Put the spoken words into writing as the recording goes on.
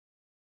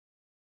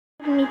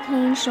me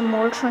playing some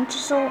more Trench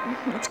Assault.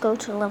 Let's go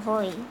to level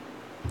 8.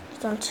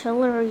 It's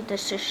artillery to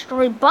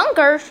destroy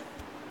bunkers.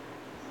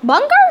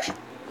 Bunkers?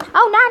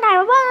 Oh,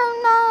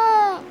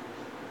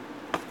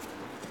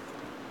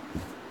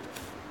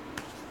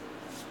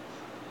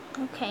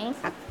 no. Okay.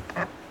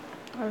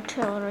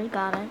 Artillery,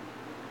 got it.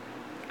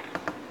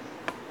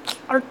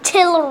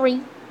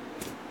 Artillery.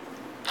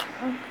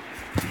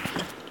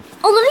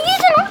 Oh, they're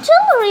using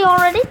artillery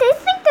already. They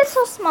think they're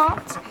so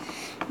smart.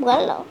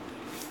 Well,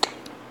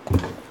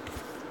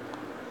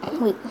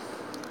 wait.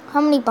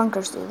 How many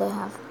bunkers do they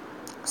have?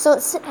 So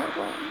it's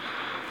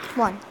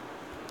 1.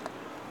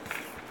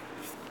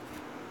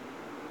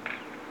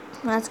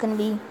 That's gonna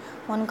be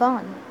 1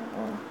 gone.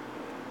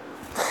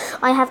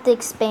 I have to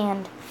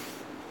expand.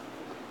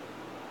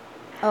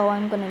 Oh,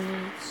 I'm gonna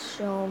need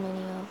so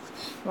many of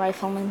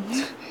riflemen.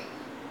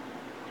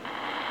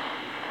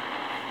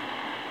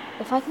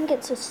 If I can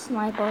get to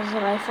sniper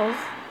rifles,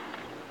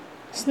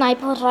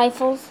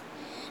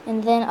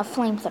 and then a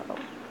flamethrower,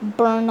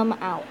 burn them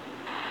out.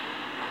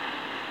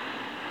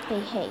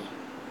 Hey,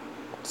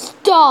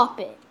 stop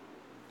it!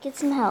 Get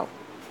some help.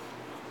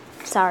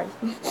 Sorry,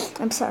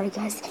 I'm sorry,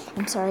 guys.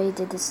 I'm sorry I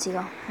did this to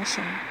y'all. I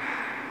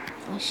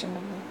shouldn't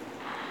have.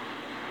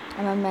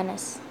 I'm a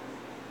menace.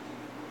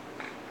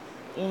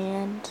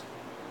 And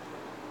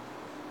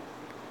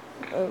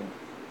oh.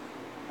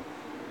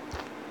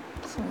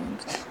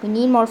 Flames. We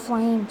need more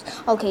flames.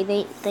 Okay,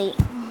 they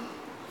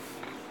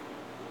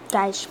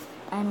guys,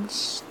 I'm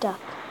stuck.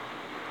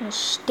 I'm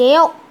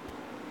still.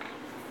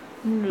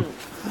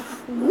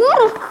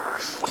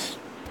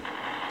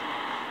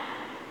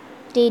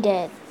 They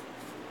dead.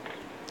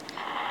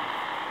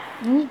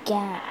 I need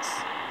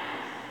gas.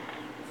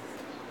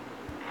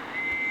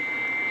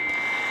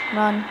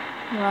 Run.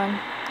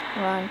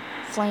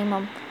 Flame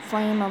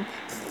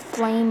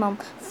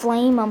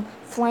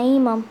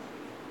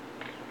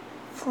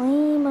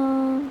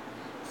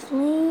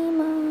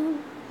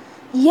them.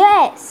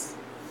 Yes!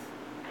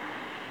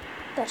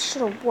 That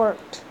should have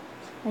worked.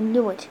 I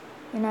knew it.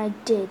 And I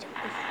did.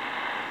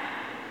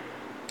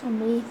 I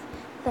made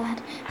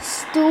that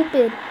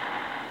stupid.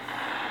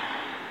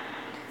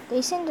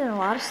 They sent in a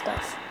lot of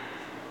stuff.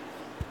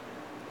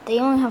 They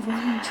only have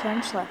 1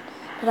 trench left.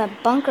 But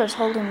that bunker's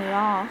holding me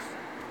off.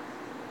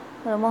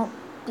 But it won't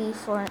be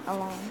for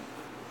long.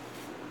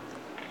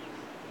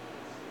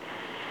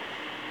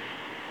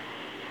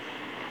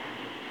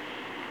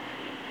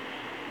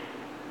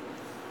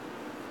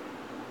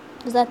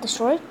 Is that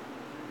destroyed?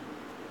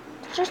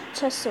 Just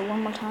test it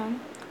one more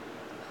time.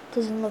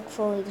 Doesn't look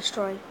fully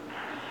destroyed.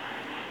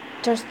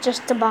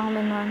 Just to bomb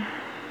and run.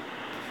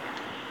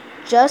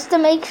 Just to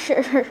make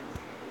sure.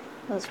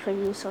 That was pretty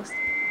useless.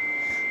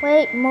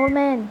 Wait, more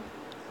men.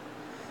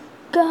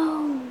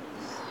 Go.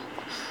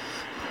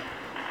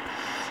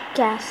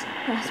 Gas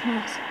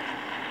mask.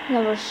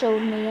 Never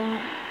showed me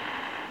that.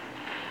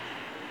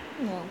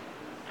 No.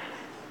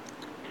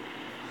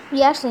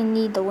 You actually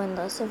need the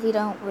windlass. If you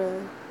don't,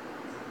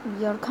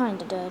 you're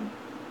kinda dead.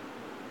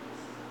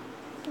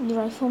 You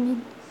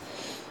rifleman.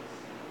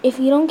 If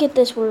you don't get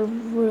this, we're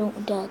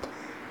dead.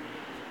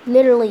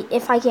 Literally,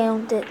 if I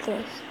can't get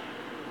this.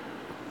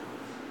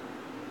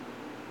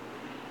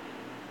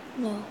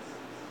 No.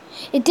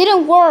 It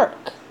didn't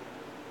work.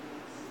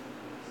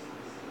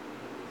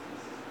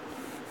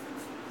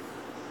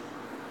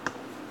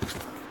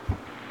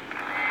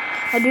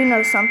 I do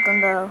know something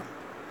though.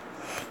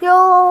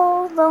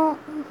 Y'all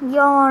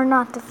are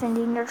not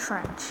defending your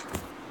trench.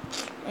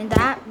 And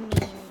that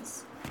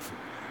means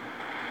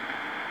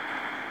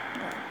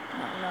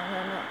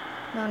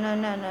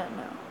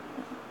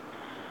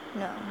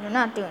No, you're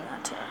not doing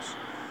that to us.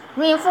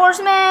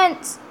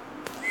 Reinforcements!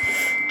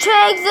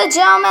 Take the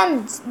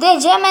Germans! The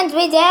Germans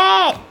be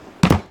dead!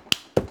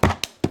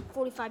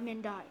 45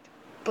 men died.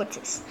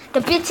 British.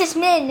 The British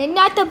men and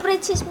not the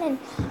British men.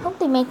 Hope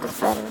they make this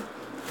better.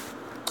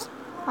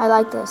 I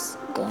like this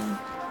game.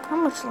 How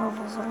much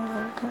levels are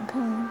there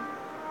campaign?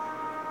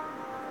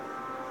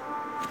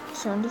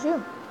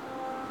 72.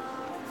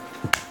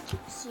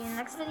 See you in the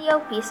next video.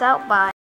 Peace out. Bye.